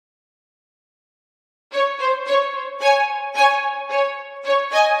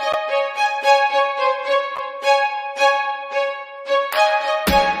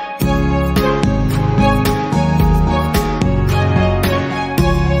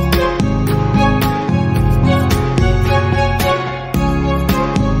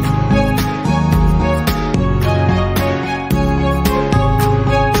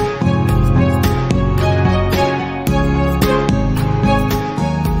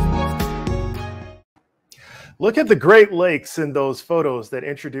Look at the Great Lakes in those photos that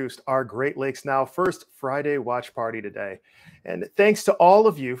introduced our Great Lakes Now First Friday watch party today. And thanks to all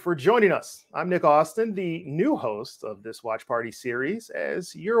of you for joining us. I'm Nick Austin, the new host of this watch party series.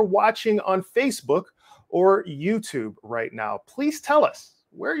 As you're watching on Facebook or YouTube right now, please tell us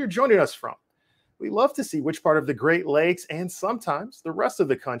where you're joining us from. We love to see which part of the Great Lakes and sometimes the rest of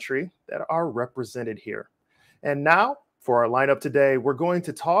the country that are represented here. And now, for our lineup today, we're going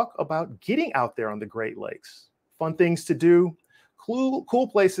to talk about getting out there on the Great Lakes. Fun things to do, cool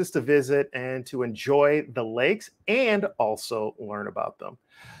places to visit, and to enjoy the lakes and also learn about them.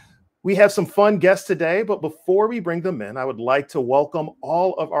 We have some fun guests today, but before we bring them in, I would like to welcome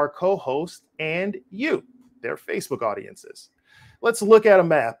all of our co-hosts and you, their Facebook audiences. Let's look at a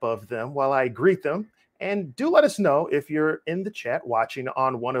map of them while I greet them, and do let us know if you're in the chat watching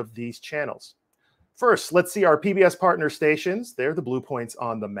on one of these channels. First, let's see our PBS partner stations. They're the blue points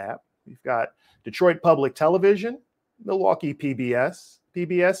on the map. We've got Detroit Public Television, Milwaukee PBS,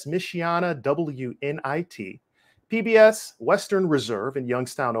 PBS Michiana WNIT, PBS Western Reserve in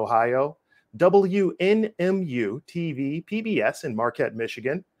Youngstown, Ohio, WNMU TV PBS in Marquette,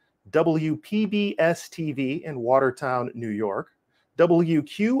 Michigan, WPBS TV in Watertown, New York,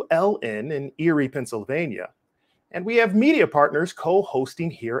 WQLN in Erie, Pennsylvania. And we have media partners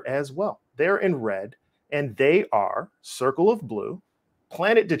co-hosting here as well. They're in red, and they are Circle of Blue,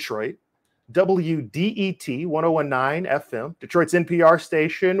 Planet Detroit, WDET 1019 FM, Detroit's NPR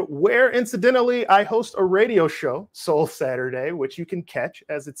station, where incidentally I host a radio show, Soul Saturday, which you can catch,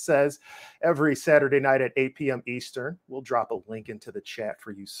 as it says, every Saturday night at 8 p.m. Eastern. We'll drop a link into the chat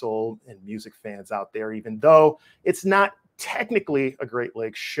for you soul and music fans out there, even though it's not technically a Great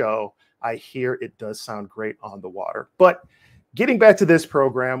Lakes show. I hear it does sound great on the water. But getting back to this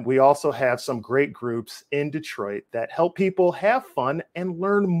program, we also have some great groups in Detroit that help people have fun and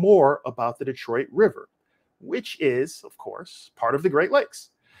learn more about the Detroit River, which is, of course, part of the Great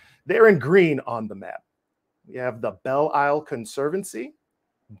Lakes. They're in green on the map. We have the Belle Isle Conservancy,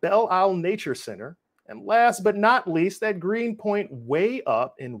 Belle Isle Nature Center, and last but not least, that green point way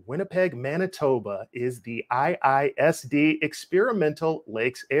up in Winnipeg, Manitoba is the IISD Experimental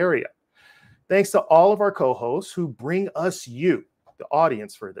Lakes Area. Thanks to all of our co-hosts who bring us you, the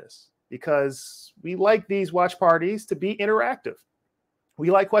audience, for this, because we like these watch parties to be interactive.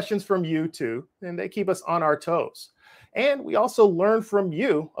 We like questions from you too, and they keep us on our toes. And we also learn from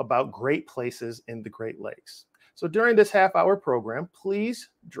you about great places in the Great Lakes. So during this half-hour program, please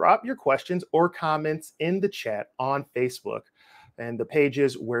drop your questions or comments in the chat on Facebook and the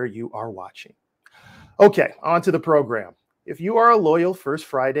pages where you are watching. Okay, on to the program. If you are a loyal First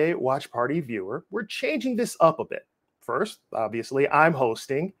Friday Watch Party viewer, we're changing this up a bit. First, obviously, I'm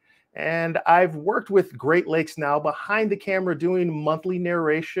hosting, and I've worked with Great Lakes Now behind the camera doing monthly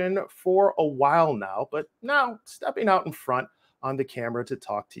narration for a while now, but now stepping out in front on the camera to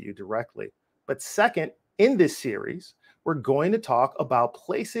talk to you directly. But second, in this series, we're going to talk about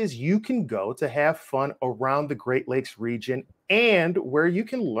places you can go to have fun around the Great Lakes region and where you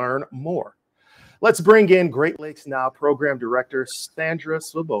can learn more. Let's bring in Great Lakes Now Program Director Sandra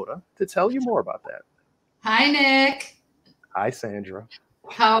Svoboda to tell you more about that. Hi, Nick. Hi, Sandra.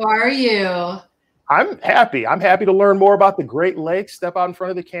 How are you? I'm happy. I'm happy to learn more about the Great Lakes, step out in front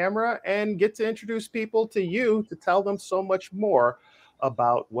of the camera, and get to introduce people to you to tell them so much more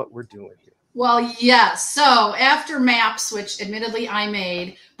about what we're doing here. Well, yes. So after maps, which admittedly I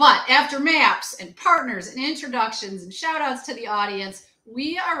made, but after maps and partners and introductions and shout outs to the audience,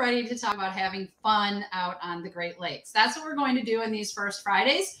 we are ready to talk about having fun out on the Great Lakes. That's what we're going to do in these First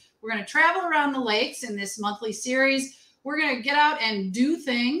Fridays. We're going to travel around the lakes in this monthly series. We're going to get out and do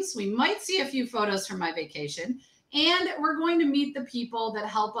things. We might see a few photos from my vacation. And we're going to meet the people that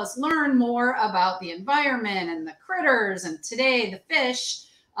help us learn more about the environment and the critters and today the fish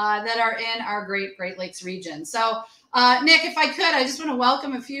that are in our Great Lakes region. So Nick, if I could, I just want to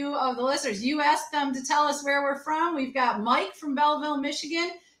welcome a few of the listeners. You asked them to tell us where we're from. We've got Mike from Belleville, Michigan,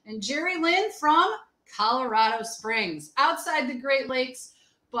 and Jerry Lynn from Colorado Springs, outside the Great Lakes,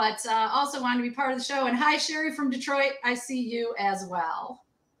 but also wanted to be part of the show. And hi, Sherry from Detroit. I see you as well.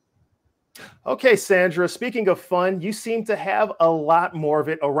 Okay, Sandra, speaking of fun, you seem to have a lot more of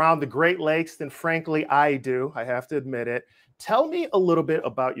it around the Great Lakes than, frankly, I do. I have to admit it. Tell me a little bit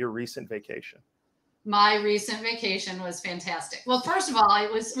about your recent vacation. My recent vacation was fantastic. Well, first of all,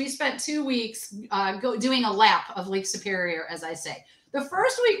 we spent 2 weeks doing a lap of Lake Superior, as I say. The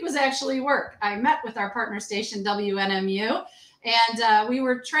first week was actually work. I met with our partner station, WNMU, and we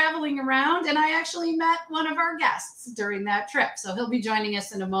were traveling around, and I actually met one of our guests during that trip. So he'll be joining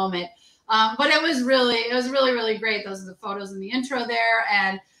us in a moment. But it was really, really great. Those are the photos in the intro there.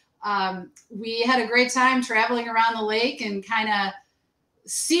 And We had a great time traveling around the lake and kind of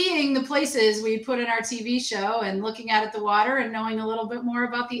seeing the places we put in our TV show and looking out at the water and knowing a little bit more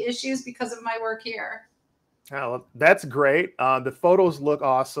about the issues because of my work here. Oh, that's great. The photos look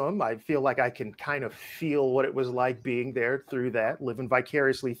awesome. I feel like I can kind of feel what it was like being there through that, living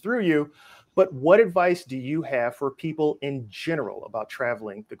vicariously through you. But what advice do you have for people in general about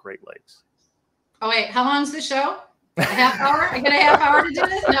traveling the Great Lakes? Oh, wait, how long's the show? A half hour? I get a half hour to do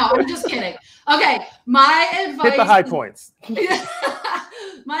this? No, I'm just kidding. Okay, my advice. Hit the high points.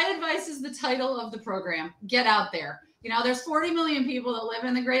 My advice is the title of the program. Get out there. You know, there's 40 million people that live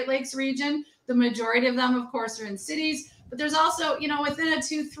in the Great Lakes region. The majority of them, of course, are in cities. But there's also, you know, within a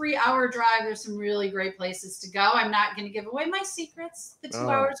 2-3 hour drive, there's some really great places to go. I'm not going to give away my secrets, the 2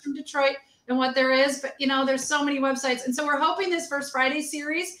 hours from Detroit and what there is. But, you know, there's so many websites. And so we're hoping this First Friday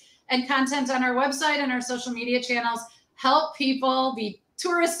series and content on our website and our social media channels help people be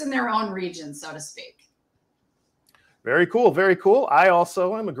tourists in their own region, so to speak. Very cool. Very cool. I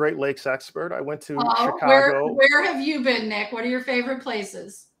also am a Great Lakes expert. I went to Chicago. Where have you been, Nick? What are your favorite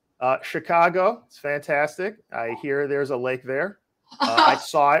places? Chicago. It's fantastic. I hear there's a lake there. I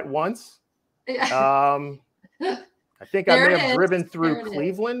saw it once. I think I may have driven through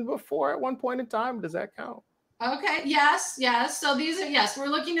Cleveland before at one point in time. Does that count? Okay. Yes. Yes. So these are, yes, we're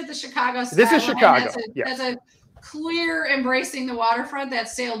looking at the Chicago. This is Chicago. That's a clear embracing the waterfront.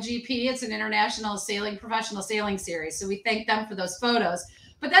 That's Sail GP. It's an international sailing, professional sailing series. So we thank them for those photos.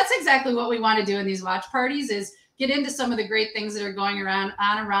 But that's exactly what we want to do in these watch parties is get into some of the great things that are going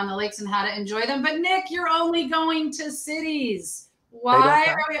around the lakes and how to enjoy them. But Nick, you're only going to cities. Why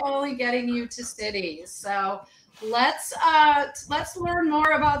are we only getting you to cities? So let's learn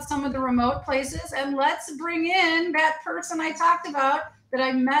more about some of the remote places, and let's bring in that person I talked about that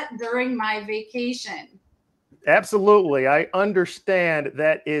I met during my vacation. Absolutely. I understand.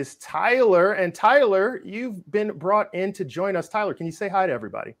 That is Tyler. And Tyler, you've been brought in to join us. Tyler, can you say hi to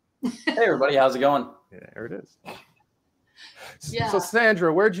everybody? Hey, everybody. How's it going? Yeah, there it is. Yeah. So,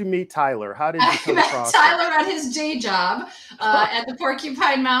 Sandra, where'd you meet Tyler? How did you come across Tyler at his day job at the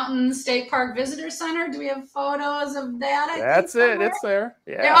Porcupine Mountain State Park Visitor Center? Do we have photos of that? That's it. It's there.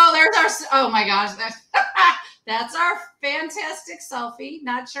 Yeah. Oh, there's our. Oh my gosh, that's our fantastic selfie.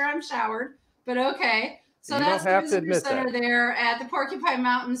 Not sure I'm showered, but okay. So that's the visitor center there at the Porcupine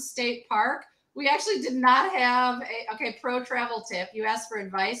Mountain State Park. We actually did not have a pro travel tip. You asked for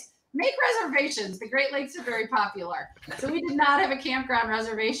advice. Make reservations. The Great Lakes are very popular. So we did not have a campground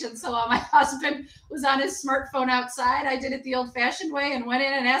reservation. So while my husband was on his smartphone outside, I did it the old-fashioned way and went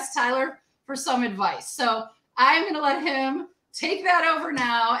in and asked Tyler for some advice. So I'm going to let him take that over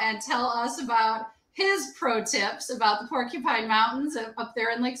now and tell us about his pro tips about the Porcupine Mountains up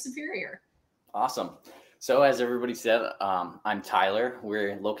there in Lake Superior. Awesome. So as everybody said, I'm Tyler.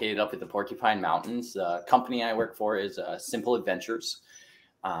 We're located up at the Porcupine Mountains. The company I work for is Simple Adventures.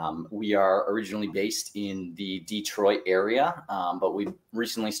 We are originally based in the Detroit area, but we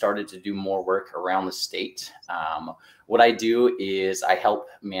recently started to do more work around the state. What I do is I help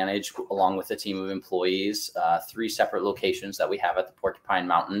manage, along with a team of employees, 3 separate locations that we have at the Porcupine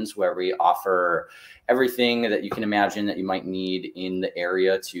Mountains, where we offer everything that you can imagine that you might need in the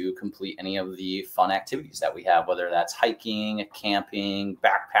area to complete any of the fun activities that we have, whether that's hiking, camping,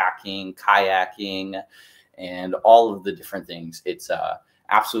 backpacking, kayaking, and all of the different things. It's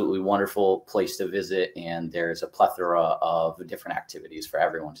absolutely wonderful place to visit, and there's a plethora of different activities for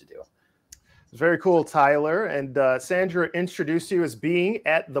everyone to do. Very cool, Tyler. And Sandra introduced you as being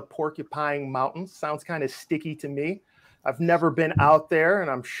at the Porcupine Mountains. Sounds kind of sticky to me. I've never been out there, and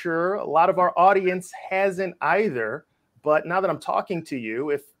I'm sure a lot of our audience hasn't either. But now that I'm talking to you,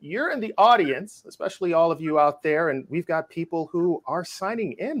 if you're in the audience, especially all of you out there, and we've got people who are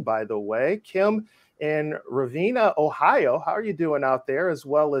signing in, by the way, Kim in Ravenna, Ohio. How are you doing out there? As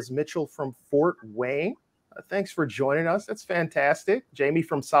well as Mitchell from Fort Wayne. Thanks for joining us. That's fantastic. Jamie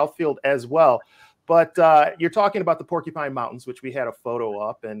from Southfield as well. But you're talking about the Porcupine Mountains, which we had a photo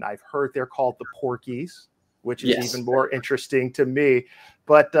up, and I've heard they're called the Porkies, which is even more interesting to me.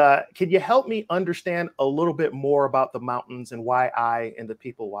 But can you help me understand a little bit more about the mountains and why I and the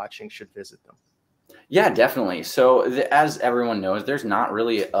people watching should visit them? Yeah, definitely. So as everyone knows, there's not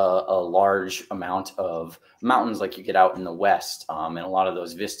really a large amount of mountains like you get out in the West, and a lot of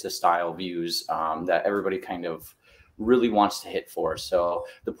those Vista style views that everybody kind of really wants to hit for. So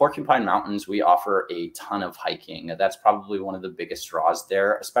the Porcupine Mountains, we offer a ton of hiking. That's probably one of the biggest draws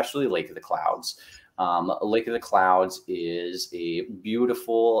there, especially Lake of the Clouds. Lake of the Clouds is a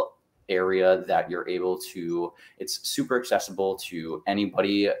beautiful area that you're able to, it's super accessible to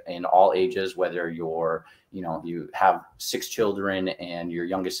anybody in all ages, whether you're you know, you have 6 children and your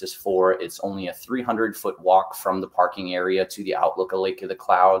youngest is 4, it's only a 300-foot walk from the parking area to the outlook of Lake of the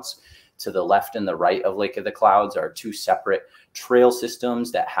Clouds. To the left and the right of Lake of the Clouds are 2 separate trail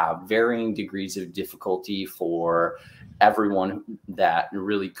systems that have varying degrees of difficulty for everyone that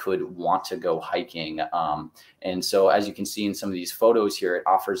really could want to go hiking. And so as you can see in some of these photos here, it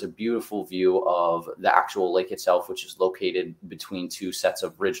offers a beautiful view of the actual lake itself, which is located between 2 sets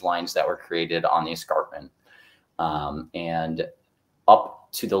of ridge lines that were created on the escarpment. And up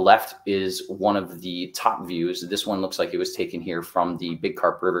to the left is one of the top views. This one looks like it was taken here from the Big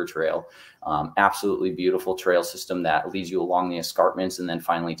Carp River Trail. Absolutely beautiful trail system that leads you along the escarpments and then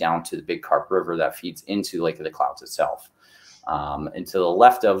finally down to the Big Carp River that feeds into Lake of the Clouds itself. And to the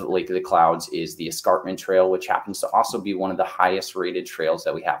left of Lake of the Clouds is the Escarpment Trail, which happens to also be one of the highest rated trails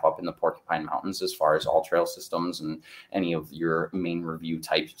that we have up in the Porcupine Mountains as far as all trail systems and any of your main review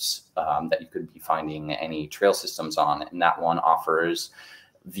types that you could be finding any trail systems on. And that one offers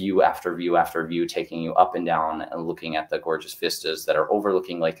view after view after view, taking you up and down and looking at the gorgeous vistas that are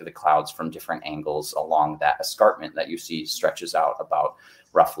overlooking Lake of the Clouds from different angles along that escarpment that you see stretches out about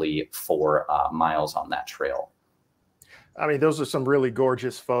roughly 4 miles on that trail. I mean, those are some really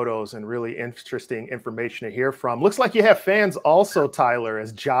gorgeous photos and really interesting information to hear from. Looks like you have fans also, Tyler,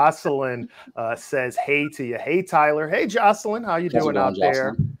 as Jocelyn says hey to you. Hey, Tyler. Hey, Jocelyn. How you doing out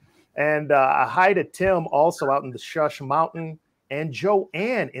there? And a hi to Tim also out in the Shush Mountain, and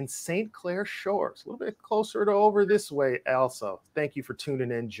Joanne in St. Clair Shores, a little bit closer to over this way also. Thank you for tuning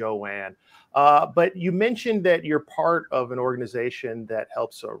in, Joanne. But you mentioned that you're part of an organization that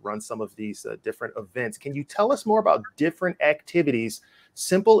helps run some of these different events. Can you tell us more about different activities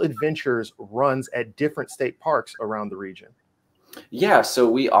Simple Adventures runs at different state parks around the region? Yeah, so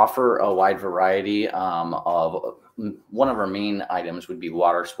we offer a wide variety of, one of our main items would be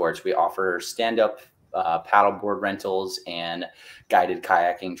water sports. We offer stand-up paddleboard rentals and guided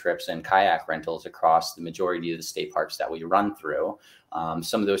kayaking trips and kayak rentals across the majority of the state parks that we run through.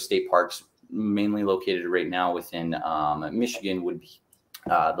 Some of those state parks mainly located right now within Michigan would be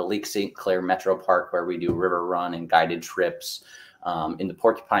the Lake St. Clair Metro Park, where we do river run and guided trips. In the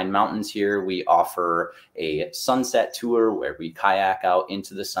Porcupine Mountains here, we offer a sunset tour where we kayak out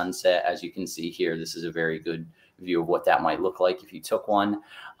into the sunset. As you can see here, this is a very good view of what that might look like if you took one.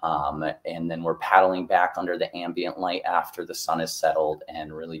 And then we're paddling back under the ambient light after the sun has settled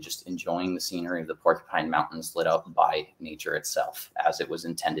and really just enjoying the scenery of the Porcupine Mountains lit up by nature itself as it was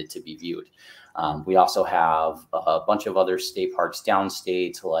intended to be viewed. We also have a bunch of other state parks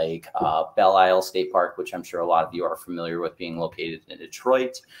downstate, like Belle Isle State Park, which I'm sure a lot of you are familiar with, being located in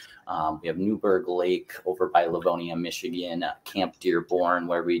Detroit. We have Newburgh Lake over by Livonia, Michigan, Camp Dearborn,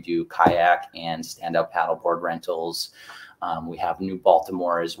 where we do kayak and stand-up paddleboard rentals. We have New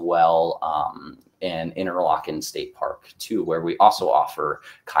Baltimore as well, and Interlochen State Park too, where we also offer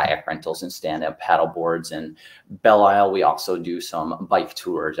kayak rentals and stand-up paddleboards. And Belle Isle, we also do some bike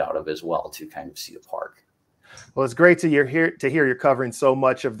tours out of as well to kind of see the park. Well, it's great to hear you're covering so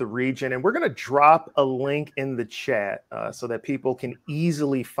much of the region, and we're going to drop a link in the chat so that people can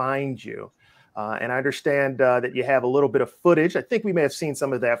easily find you. And I understand that you have a little bit of footage. I think we may have seen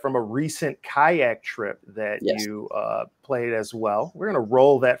some of that from a recent kayak trip that you played as well. We're going to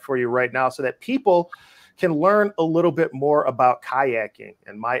roll that for you right now so that people can learn a little bit more about kayaking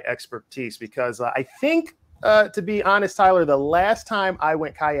and my expertise, because I think, to be honest, Tyler, the last time I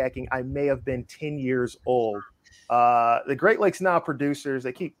went kayaking, I may have been 10 years old. The Great Lakes Now producers,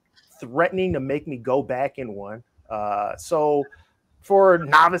 they keep threatening to make me go back in one. So for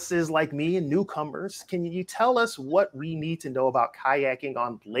novices like me and newcomers, can you tell us what we need to know about kayaking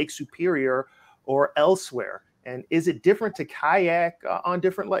on Lake Superior or elsewhere? And is it different to kayak on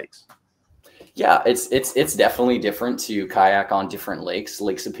different lakes? Yeah, it's definitely different to kayak on different lakes.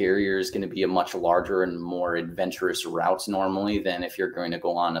 Lake Superior is going to be a much larger and more adventurous route normally than if you're going to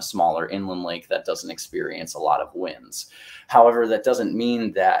go on a smaller inland lake that doesn't experience a lot of winds. However, that doesn't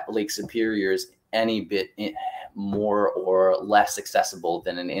mean that Lake Superior is any bit more or less accessible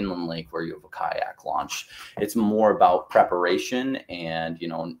than an inland lake where you have a kayak launch. It's more about preparation and, you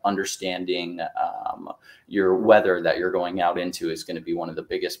know, understanding your weather that you're going out into is going to be one of the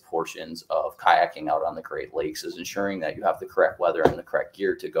biggest portions of kayaking out on the Great Lakes, is ensuring that you have the correct weather and the correct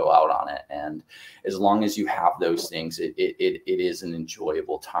gear to go out on it. And as long as you have those things, it is an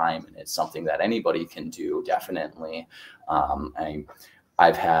enjoyable time, and it's something that anybody can do, definitely.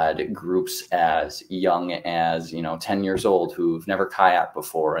 I've had groups as young as, 10 years old who've never kayaked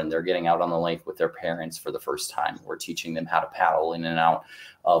before, and they're getting out on the lake with their parents for the first time. We're teaching them how to paddle in and out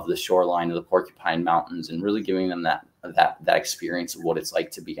of the shoreline of the Porcupine Mountains and really giving them that experience of what it's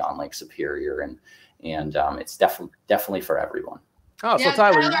like to be on Lake Superior and and it's definitely for everyone. Oh, yeah, so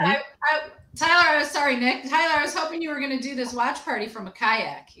Tyler, Tyler, I was sorry, Nick. Tyler, I was hoping you were going to do this watch party from a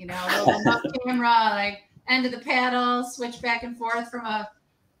kayak, you know, a little remote camera, like end of the paddle, switch back and forth from a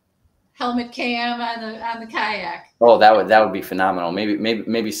helmet cam on the kayak. Oh, that would be phenomenal.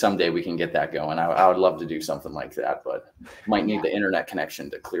 Maybe someday we can get that going. I would love to do something like that, but might need the internet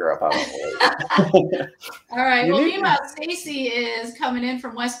connection to clear up out on the lake. All right. Well, meanwhile, Stacy is coming in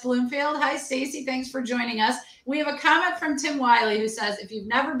from West Bloomfield. Hi, Stacy. Thanks for joining us. We have a comment from Tim Wiley who says, if you've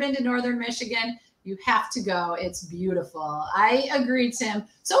never been to Northern Michigan, you have to go. It's beautiful. I agree, Tim.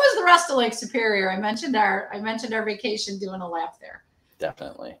 So is the rest of Lake Superior. I mentioned our vacation doing a lap there.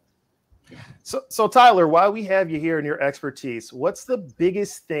 Definitely. So Tyler, while we have you here and your expertise, what's the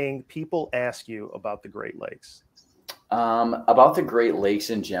biggest thing people ask you about the Great Lakes? About the Great Lakes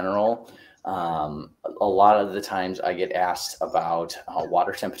in general, a lot of the times I get asked about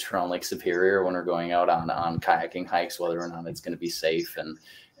water temperature on Lake Superior when we're going out on kayaking hikes, whether or not it's going to be safe.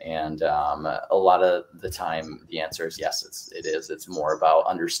 And a lot of the time the answer is yes, it is. It's more about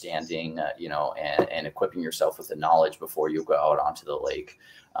understanding, and equipping yourself with the knowledge before you go out onto the lake.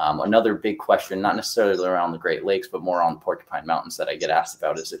 Another big question, not necessarily around the Great Lakes, but more on the Porcupine Mountains that I get asked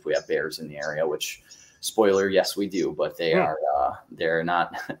about is if we have bears in the area, which, spoiler, yes, we do, but they're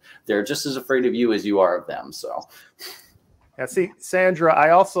just as afraid of you as you are of them. So. Yeah, see, Sandra, I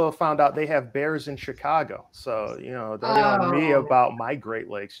also found out they have bears in Chicago. So, don't be on me about my Great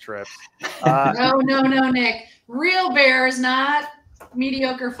Lakes trips. No, Nick. Real bears, not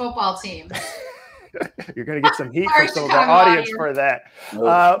mediocre football team. You're going to get some heat from some of our audience for that.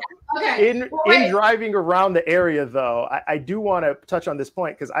 Okay. In driving around the area, though, I do want to touch on this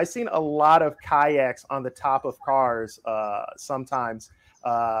point because I've seen a lot of kayaks on the top of cars sometimes.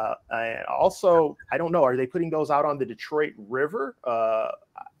 And also, I don't know, are they putting those out on the Detroit River?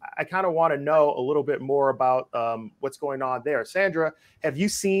 I kind of want to know a little bit more about what's going on there. Sandra, have you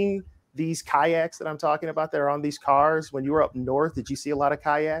seen these kayaks that I'm talking about that are on these cars? When you were up north, did you see a lot of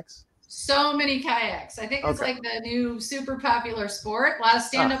kayaks? So many kayaks. I think it's like the new super popular sport. A lot of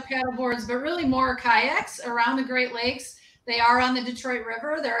stand-up paddle boards, but really more kayaks around the Great Lakes. They are on the Detroit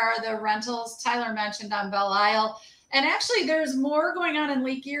River. There are the rentals Tyler mentioned on Belle Isle. And actually, there's more going on in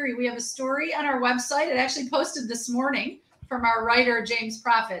Lake Erie. We have a story on our website. It actually posted this morning from our writer, James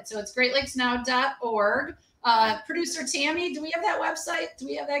Proffitt. So it's greatlakesnow.org. Producer Tammy, do we have that website? Do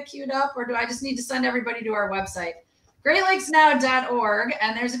we have that queued up? Or do I just need to send everybody to our website? greatlakesnow.org,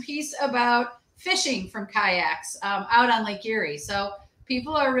 and there's a piece about fishing from kayaks out on Lake Erie. So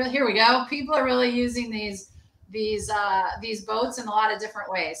people are really, here we go. People are really using these boats in a lot of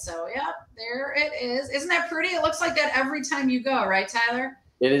different ways. So yeah, there it is. Isn't that pretty? It looks like that every time you go, right, Tyler?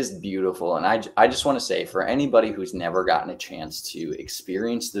 It is beautiful. And I just want to say, for anybody who's never gotten a chance to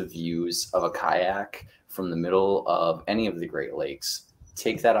experience the views of a kayak from the middle of any of the Great Lakes,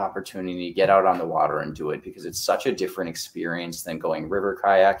 take that opportunity, get out on the water and do it, because it's such a different experience than going river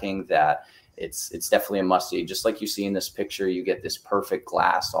kayaking that it's definitely a must-see. Just like you see in this picture, you get this perfect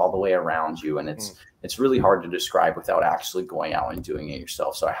glass all the way around you, and it's really hard to describe without actually going out and doing it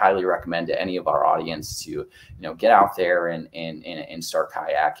yourself. So I highly recommend to any of our audience to get out there and start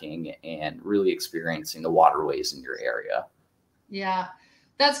kayaking and really experiencing the waterways in your area. Yeah.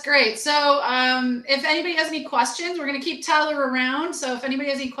 That's great. So if anybody has any questions, we're going to keep Tyler around. So if anybody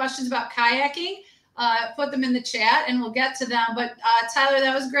has any questions about kayaking, put them in the chat and we'll get to them. But Tyler,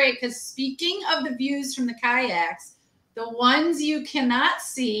 that was great, because speaking of the views from the kayaks, the ones you cannot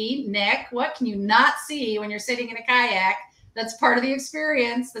see, Nick, what can you not see when you're sitting in a kayak? That's part of the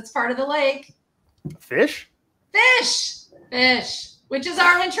experience. That's part of the lake. Fish, which is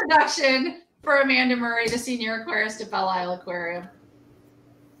our introduction for Amanda Murray, the senior aquarist at Belle Isle Aquarium.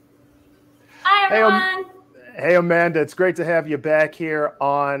 Hi, everyone. Hey, Amanda. It's great to have you back here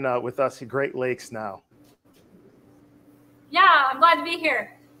on with us at Great Lakes Now. Yeah, I'm glad to be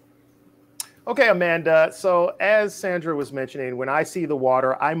here. Okay, Amanda. So as Sandra was mentioning, when I see the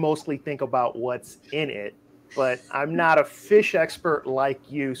water, I mostly think about what's in it, but I'm not a fish expert like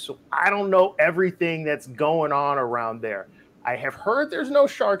you, so I don't know everything that's going on around there. I have heard there's no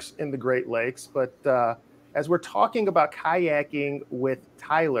sharks in the Great Lakes, but as we're talking about kayaking with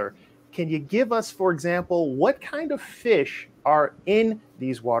Tyler, can you give us, for example, what kind of fish are in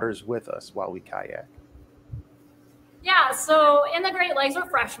these waters with us while we kayak? Yeah, so in the Great Lakes, we're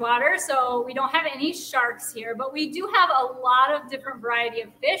freshwater, so we don't have any sharks here, but we do have a lot of different variety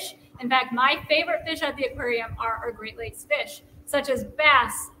of fish. In fact, my favorite fish at the aquarium are our Great Lakes fish, such as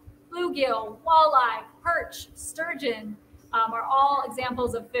bass, bluegill, walleye, perch, sturgeon, are all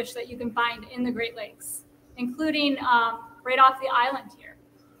examples of fish that you can find in the Great Lakes, including right off the island here.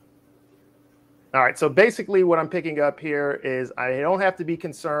 All right, so basically what I'm picking up here is I don't have to be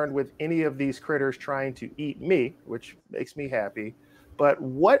concerned with any of these critters trying to eat me, which makes me happy. But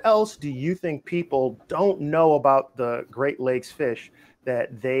what else do you think people don't know about the Great Lakes fish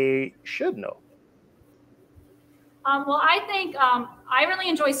that they should know? Well, I think I really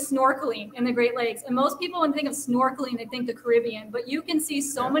enjoy snorkeling in the Great Lakes. And most people, when they think of snorkeling, they think the Caribbean. But you can see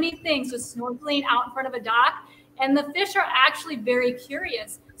so many things with snorkeling out in front of a dock. And the fish are actually very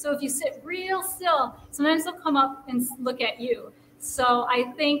curious. So if you sit real still, sometimes they'll come up and look at you. So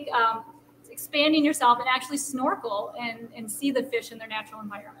I think expanding yourself and actually snorkel and see the fish in their natural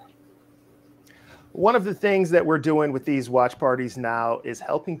environment. One of the things that we're doing with these watch parties now is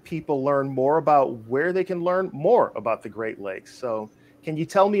helping people learn more about where they can learn more about the Great Lakes. So can you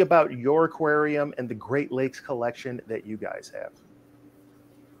tell me about your aquarium and the Great Lakes collection that you guys have?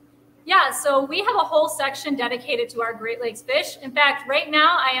 Yeah, so we have a whole section dedicated to our Great Lakes fish. In fact, right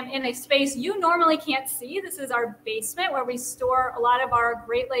now I am in a space you normally can't see. This is our basement where we store a lot of our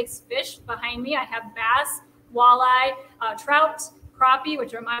Great Lakes fish. Behind me, I have bass, walleye, trout, crappie,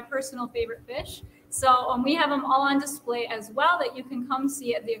 which are my personal favorite fish. So we have them all on display as well that you can come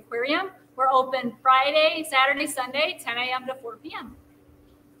see at the aquarium. We're open Friday, Saturday, Sunday, 10 a.m. to 4 p.m.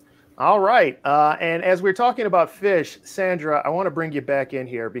 All right. And as we're talking about fish, Sandra, I want to bring you back in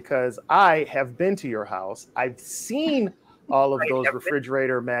here because I have been to your house. I've seen all of those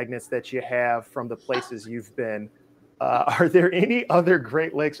refrigerator magnets that you have from the places you've been. Are there any other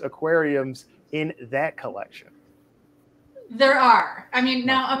Great Lakes aquariums in that collection? There are. I mean,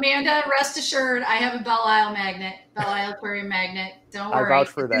 now, Amanda, rest assured, I have a Belle Isle magnet, Belle Isle aquarium magnet. Don't worry. I vouch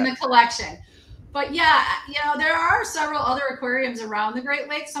for that. In the collection. But yeah, you know, there are several other aquariums around the Great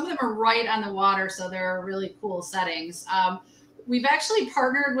Lakes. Some of them are right on the water, so they're really cool settings. We've actually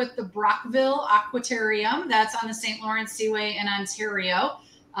partnered with the Brookville Aquatarium. That's on the St. Lawrence Seaway in Ontario.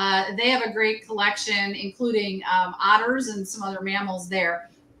 They have a great collection, including otters and some other mammals there.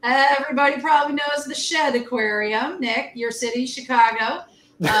 Everybody probably knows the Shed Aquarium, Nick, your city, Chicago.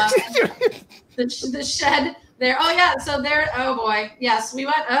 The Shed there. Oh, yeah. So there. Oh, boy. Yes, we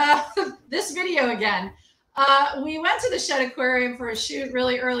went. This video again. We went to the Shed Aquarium for a shoot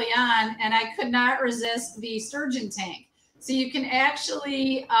really early on, and I could not resist the sturgeon tank. So you can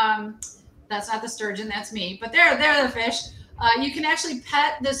actually, that's not the sturgeon, that's me, but they're the fish. You can actually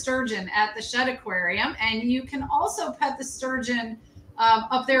pet the sturgeon at the Shed Aquarium, and you can also pet the sturgeon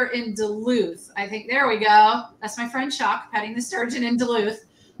up there in Duluth. I think, there we go. That's my friend Chuck petting the sturgeon in Duluth.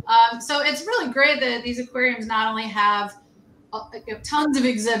 So it's really great that these aquariums not only have tons of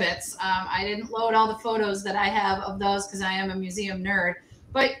exhibits. I didn't load all the photos that I have of those because I am a museum nerd.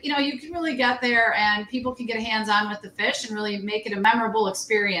 But, you know, you can really get there and people can get hands-on with the fish and really make it a memorable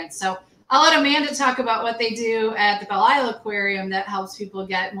experience. So I'll let Amanda talk about what they do at the Belle Isle Aquarium that helps people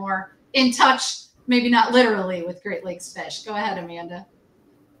get more in touch, maybe not literally, with Great Lakes fish. Go ahead, Amanda.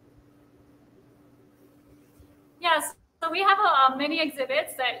 Yes. So we have many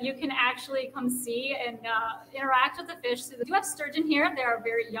exhibits that you can actually come see and interact with the fish. So we do have sturgeon here. They are a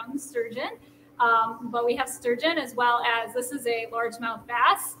very young sturgeon, but we have sturgeon as well as, this is a largemouth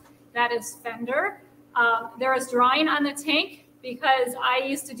bass. That is Fender. There is drawing on the tank because I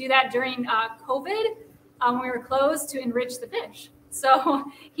used to do that during COVID when we were closed to enrich the fish.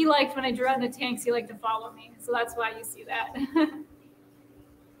 So he liked, when I drew on the tanks, he liked to follow me. So that's why you see that.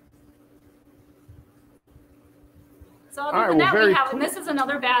 So other than that, we have, and this is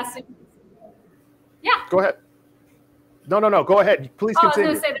another bass. Yeah. Go ahead. No. Go ahead. Please continue.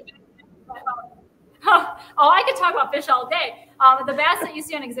 I was going to say I could talk about fish all day. The bass that you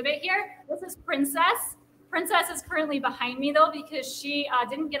see on exhibit here, this is Princess. Princess is currently behind me, though, because she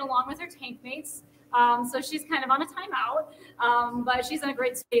didn't get along with her tank mates. So she's kind of on a timeout. But she's in a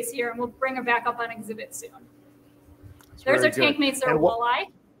great space here, and we'll bring her back up on exhibit soon. There's her tank mates, their walleye.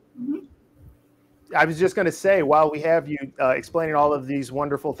 Mm-hmm. I was just going to say, while we have you explaining all of these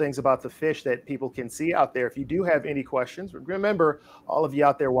wonderful things about the fish that people can see out there, if you do have any questions, remember, all of you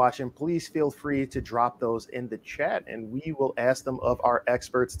out there watching, please feel free to drop those in the chat, and we will ask them of our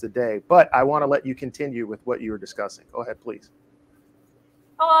experts today. But I want to let you continue with what you were discussing. Go ahead, please.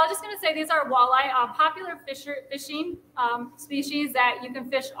 Oh, I was just going to say these are walleye, popular fishing species that you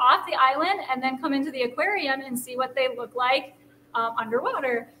can fish off the island and then come into the aquarium and see what they look like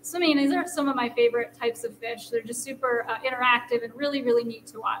underwater swimming. These are some of my favorite types of fish. They're just super interactive and really, really neat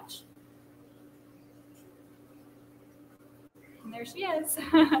to watch. And there she is.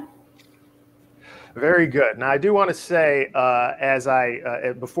 Very good. Now, I do want to say,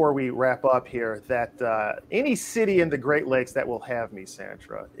 before we wrap up here, that any city in the Great Lakes that will have me,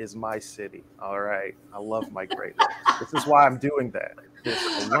 Sandra, is my city. All right. I love my Great Lakes. This is why I'm doing that.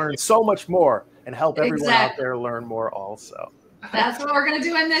 I'll learn so much more and help everyone out there learn more also. That's what we're going to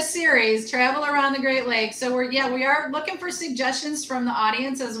do in this series, travel around the Great Lakes. So we are looking for suggestions from the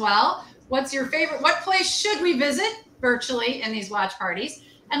audience as well. What's your favorite? What place should we visit virtually in these watch parties?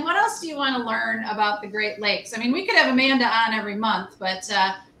 And what else do you want to learn about the Great Lakes? I mean, we could have Amanda on every month, but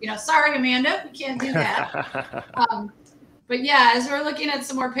sorry, Amanda, we can't do that. But yeah, as we're looking at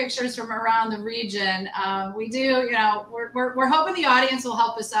some more pictures from around the region, we do, we're hoping the audience will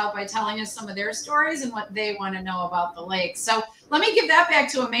help us out by telling us some of their stories and what they want to know about the lake. So let me give that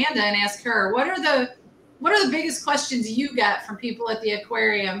back to Amanda and ask her, what are the biggest questions you get from people at the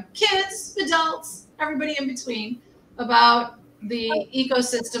aquarium, kids, adults, everybody in between, about the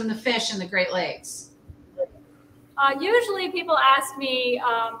ecosystem, the fish in the Great Lakes? Usually people ask me,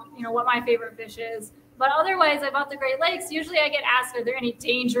 what my favorite fish is. But otherwise, about the Great Lakes, usually I get asked, are there any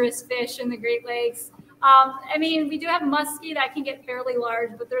dangerous fish in the Great Lakes? I mean, we do have muskie that can get fairly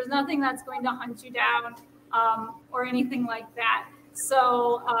large, but there's nothing that's going to hunt you down or anything like that.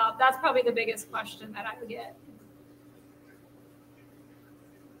 So that's probably the biggest question that I would get.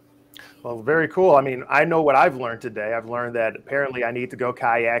 Well, very cool. I mean, I know what I've learned today. I've learned that apparently I need to go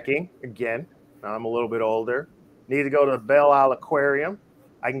kayaking again. Now I'm a little bit older. Need to go to the Belle Isle Aquarium.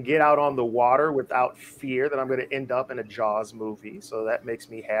 I can get out on the water without fear that I'm going to end up in a Jaws movie. So that makes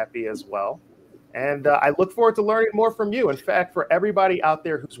me happy as well. And I look forward to learning more from you. In fact, for everybody out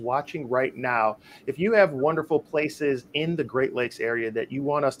there who's watching right now, if you have wonderful places in the Great Lakes area that you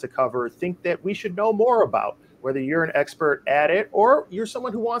want us to cover, think that we should know more about, whether you're an expert at it or you're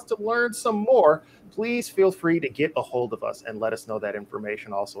someone who wants to learn some more, please feel free to get a hold of us and let us know that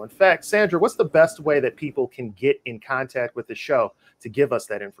information also. In fact, Sandra, what's the best way that people can get in contact with the show to give us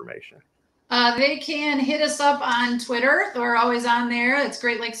that information? They can hit us up on Twitter. We're always on there. It's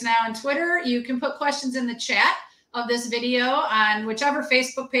Great Lakes Now on Twitter. You can put questions in the chat of this video on whichever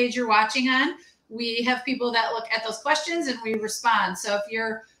Facebook page you're watching on. We have people that look at those questions and we respond. So if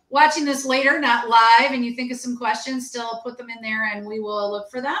you're watching this later, not live, and you think of some questions, still put them in there and we will look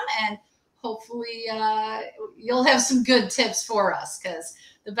for them. And hopefully you'll have some good tips for us, because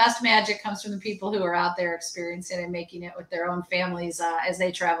the best magic comes from the people who are out there experiencing it and making it with their own families as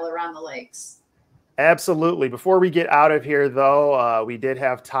they travel around the lakes. Absolutely. Before we get out of here, though, we did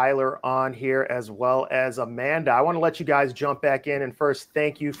have Tyler on here as well as Amanda. I want to let you guys jump back in. And first,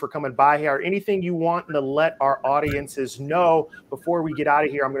 thank you for coming by here. Anything you want to let our audiences know before we get out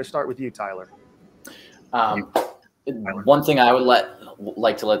of here? I'm going to start with you, Tyler. One thing I would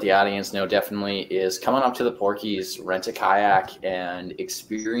like to let the audience know definitely is coming up to the Porkies, rent a kayak and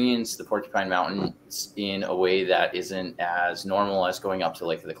experience the Porcupine Mountains in a way that isn't as normal as going up to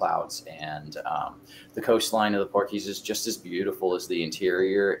Lake of the Clouds. And the coastline of the Porkies is just as beautiful as the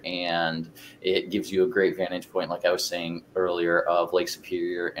interior, and it gives you a great vantage point, like I was saying earlier, of Lake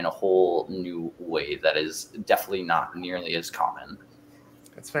Superior in a whole new way that is definitely not nearly as common.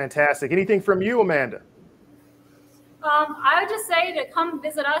 That's fantastic. Anything from you, Amanda? I would just say to come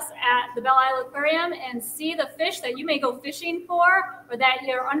visit us at the Belle Isle Aquarium and see the fish that you may go fishing for, or that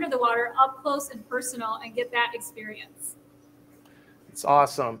you're under the water up close and personal, and get that experience. It's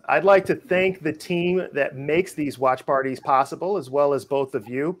awesome. I'd like to thank the team that makes these watch parties possible, as well as both of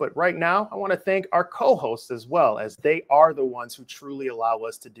you. But right now, I want to thank our co-hosts as well, as they are the ones who truly allow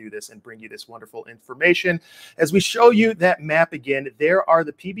us to do this and bring you this wonderful information. As we show you that map again, there are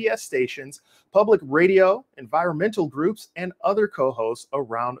the PBS stations, public radio, environmental groups, and other co-hosts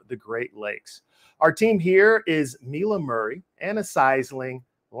around the Great Lakes. Our team here is Mila Murray, Anna Seisling,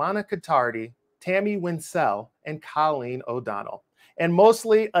 Lana Catardi, Tammy Winsell, and Colleen O'Donnell. And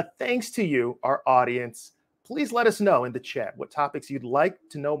mostly a thanks to you, our audience. Please let us know in the chat what topics you'd like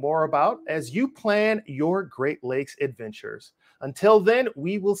to know more about as you plan your Great Lakes adventures. Until then,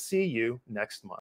 we will see you next month.